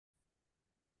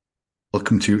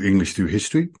Welcome to English Through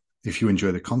History. If you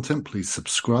enjoy the content, please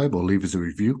subscribe or leave us a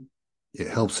review. It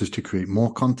helps us to create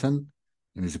more content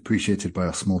and is appreciated by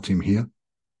our small team here.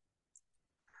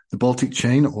 The Baltic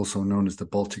Chain, also known as the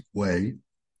Baltic Way,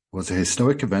 was a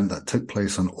historic event that took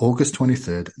place on August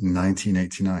 23rd,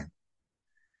 1989.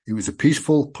 It was a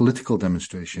peaceful political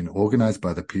demonstration organized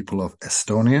by the people of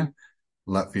Estonia,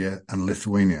 Latvia, and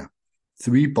Lithuania,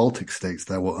 three Baltic states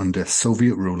that were under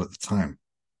Soviet rule at the time.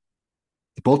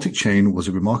 The Baltic Chain was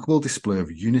a remarkable display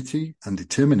of unity and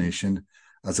determination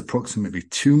as approximately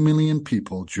 2 million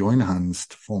people joined hands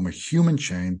to form a human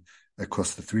chain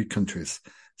across the three countries,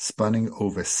 spanning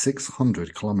over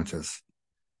 600 kilometers.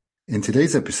 In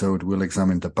today's episode, we'll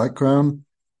examine the background,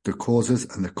 the causes,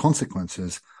 and the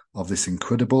consequences of this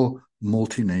incredible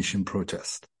multi-nation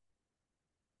protest.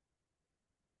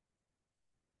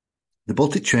 The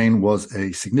Baltic Chain was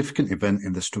a significant event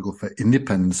in the struggle for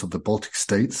independence of the Baltic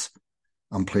states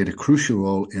and played a crucial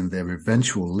role in their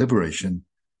eventual liberation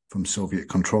from Soviet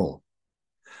control.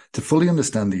 To fully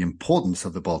understand the importance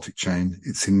of the Baltic Chain,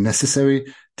 it's necessary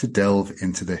to delve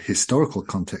into the historical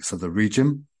context of the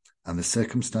region and the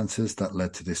circumstances that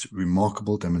led to this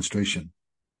remarkable demonstration.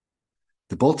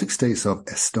 The Baltic states of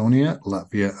Estonia,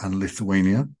 Latvia, and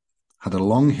Lithuania had a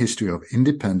long history of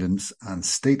independence and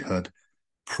statehood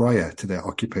prior to their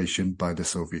occupation by the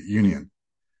Soviet Union.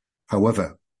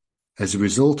 However, as a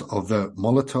result of the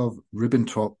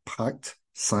Molotov-Ribbentrop Pact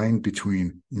signed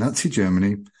between Nazi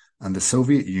Germany and the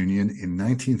Soviet Union in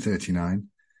 1939,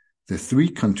 the three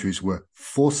countries were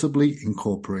forcibly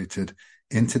incorporated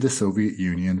into the Soviet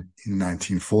Union in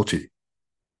 1940.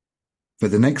 For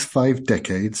the next 5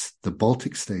 decades, the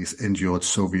Baltic states endured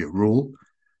Soviet rule,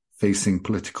 facing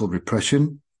political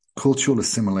repression, cultural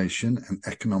assimilation, and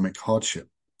economic hardship.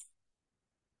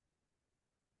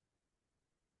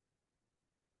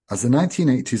 As the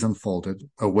 1980s unfolded,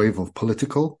 a wave of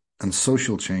political and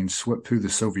social change swept through the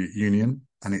Soviet Union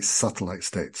and its satellite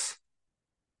states.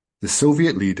 The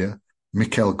Soviet leader,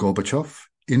 Mikhail Gorbachev,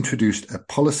 introduced a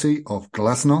policy of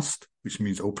glasnost, which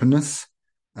means openness,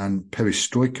 and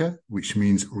perestroika, which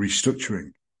means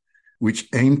restructuring, which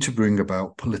aimed to bring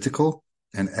about political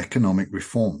and economic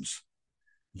reforms.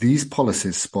 These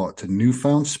policies sparked a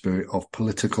newfound spirit of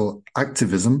political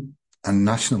activism and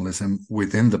nationalism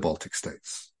within the Baltic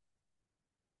states.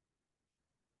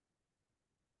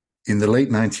 In the late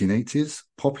 1980s,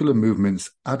 popular movements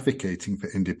advocating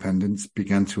for independence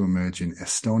began to emerge in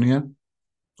Estonia,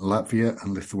 Latvia,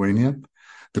 and Lithuania.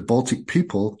 The Baltic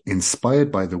people,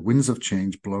 inspired by the winds of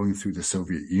change blowing through the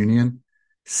Soviet Union,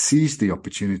 seized the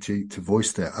opportunity to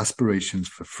voice their aspirations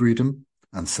for freedom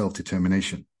and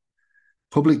self-determination.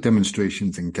 Public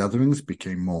demonstrations and gatherings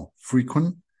became more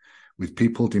frequent, with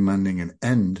people demanding an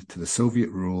end to the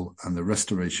Soviet rule and the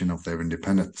restoration of their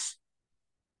independence.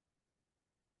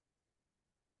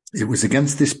 It was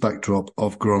against this backdrop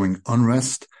of growing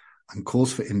unrest and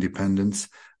calls for independence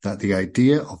that the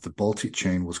idea of the Baltic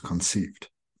Chain was conceived.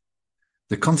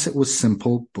 The concept was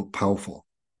simple but powerful: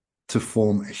 to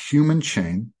form a human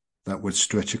chain that would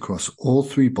stretch across all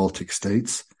three Baltic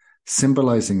states,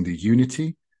 symbolizing the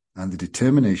unity and the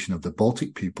determination of the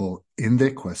Baltic people in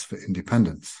their quest for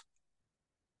independence.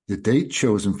 The date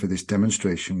chosen for this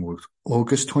demonstration was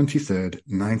August 23rd,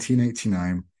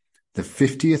 1989, the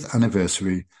 50th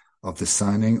anniversary of the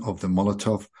signing of the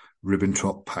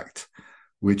Molotov-Ribbentrop Pact,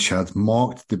 which had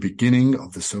marked the beginning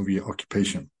of the Soviet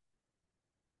occupation.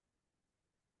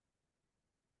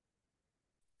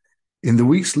 In the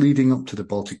weeks leading up to the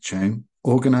Baltic Chain,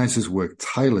 organizers worked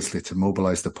tirelessly to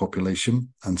mobilize the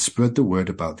population and spread the word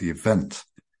about the event.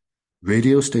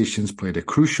 Radio stations played a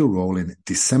crucial role in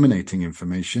disseminating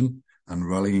information and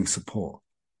rallying support.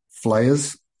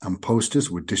 Flyers and posters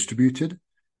were distributed,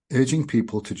 urging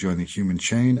people to join the human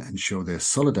chain and show their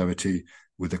solidarity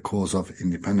with the cause of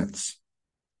independence.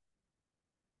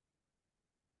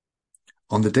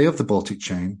 On the day of the Baltic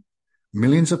Chain,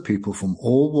 millions of people from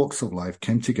all walks of life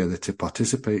came together to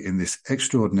participate in this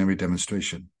extraordinary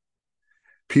demonstration.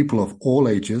 People of all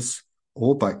ages,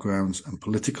 all backgrounds, and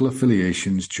political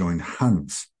affiliations joined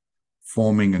hands,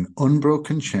 forming an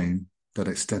unbroken chain that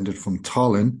extended from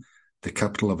Tallinn, the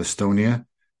capital of Estonia,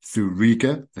 through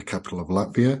Riga, the capital of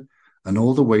Latvia, and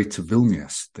all the way to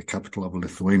Vilnius, the capital of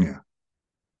Lithuania.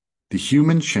 The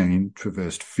human chain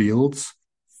traversed fields,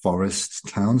 forests,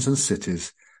 towns, and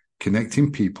cities,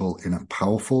 connecting people in a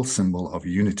powerful symbol of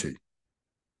unity.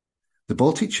 The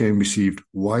Baltic Chain received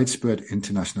widespread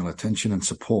international attention and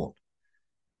support.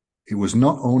 It was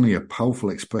not only a powerful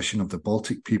expression of the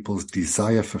Baltic people's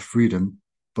desire for freedom,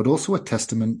 but also a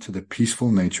testament to the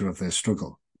peaceful nature of their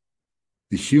struggle.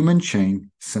 The human chain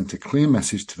sent a clear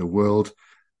message to the world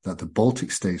that the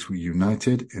Baltic states were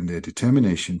united in their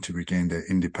determination to regain their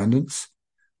independence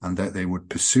and that they would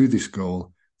pursue this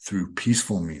goal through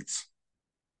peaceful means.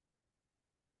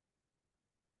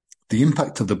 The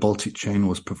impact of the Baltic Chain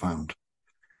was profound.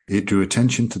 It drew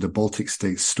attention to the Baltic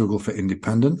states' struggle for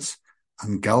independence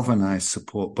and galvanized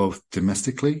support both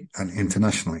domestically and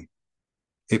internationally.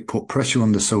 It put pressure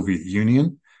on the Soviet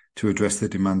Union to address the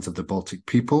demands of the Baltic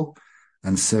people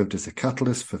and served as a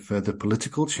catalyst for further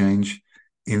political change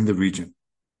in the region.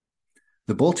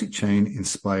 The Baltic Chain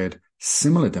inspired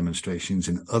similar demonstrations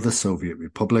in other Soviet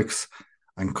republics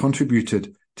and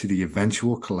contributed to the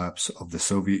eventual collapse of the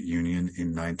Soviet Union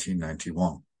in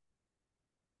 1991.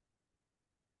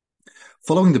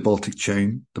 Following the Baltic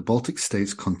Chain, the Baltic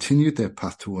states continued their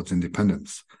path towards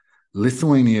independence.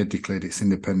 Lithuania declared its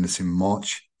independence in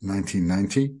March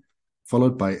 1990,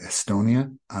 followed by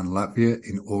Estonia and Latvia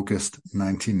in August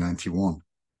 1991.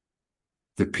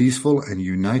 The peaceful and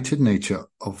united nature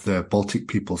of the Baltic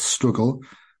people's struggle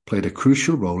played a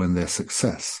crucial role in their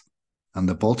success, and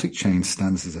the Baltic Chain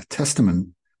stands as a testament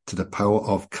to the power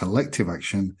of collective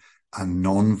action and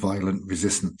non-violent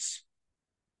resistance.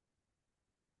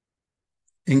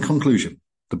 In conclusion,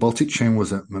 the Baltic Chain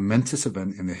was a momentous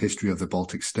event in the history of the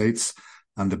Baltic states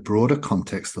and the broader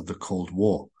context of the Cold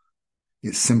War.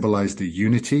 It symbolized the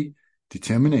unity,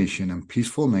 determination, and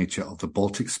peaceful nature of the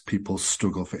Baltic people's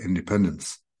struggle for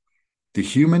independence. The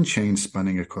human chain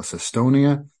spanning across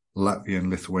Estonia, Latvia, and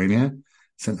Lithuania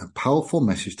sent a powerful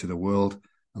message to the world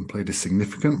and played a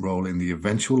significant role in the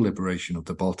eventual liberation of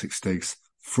the Baltic states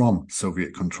from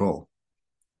Soviet control.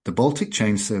 The Baltic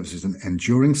Chain serves as an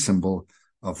enduring symbol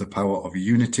of the power of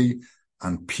unity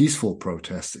and peaceful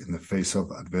protest in the face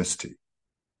of adversity.